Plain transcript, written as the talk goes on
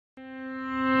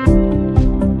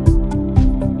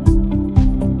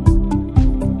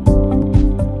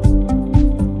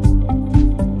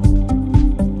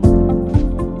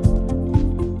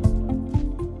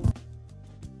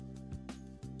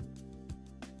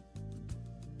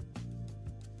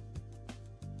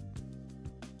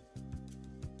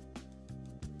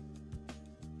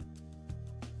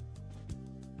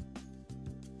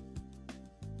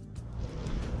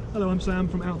Hello, I'm Sam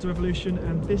from Outdoor Revolution,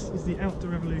 and this is the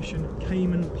Outdoor Revolution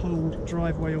Cayman poled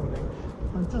driveway awning.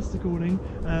 Fantastic awning,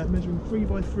 measuring 3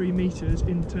 by 3 metres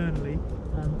internally,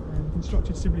 and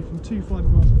constructed simply from 2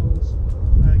 fiberglass poles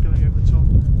going over the top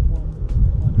and 1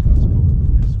 fiberglass pole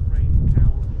for this frame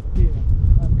cowl here.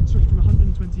 Constructed from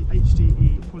 120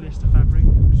 HDE polyester fabric,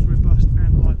 which is robust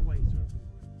and lightweight.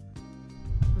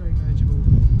 Very manageable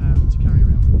to carry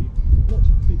around with you. Lots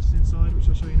of features inside, which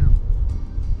I'll show you now.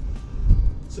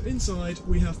 So inside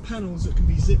we have panels that can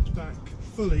be zipped back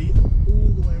fully all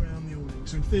the way around the awning.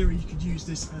 So in theory you could use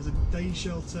this as a day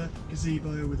shelter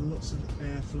gazebo with lots of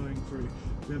air flowing through.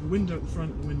 We have a window at the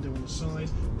front and a window on the side,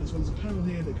 as well as a panel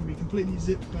here that can be completely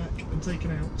zipped back and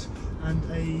taken out, and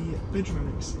a bedroom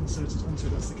annex inserted onto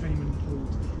it. That's the Cayman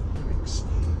poled annex.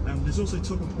 There's also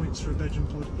toggle points for a bedroom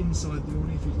pod inside the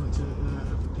awning if you'd like to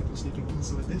have people sleeping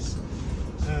inside this.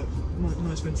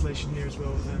 Nice ventilation here as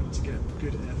well, to get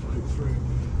good airflow through.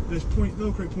 There's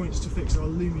Velcro points to fix our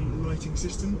Lumi lighting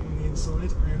system on the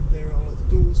inside, and there are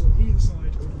doors on either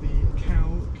side of the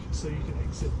cowl, so you can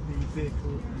exit the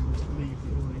vehicle and leave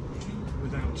the awning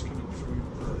without coming through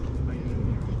the main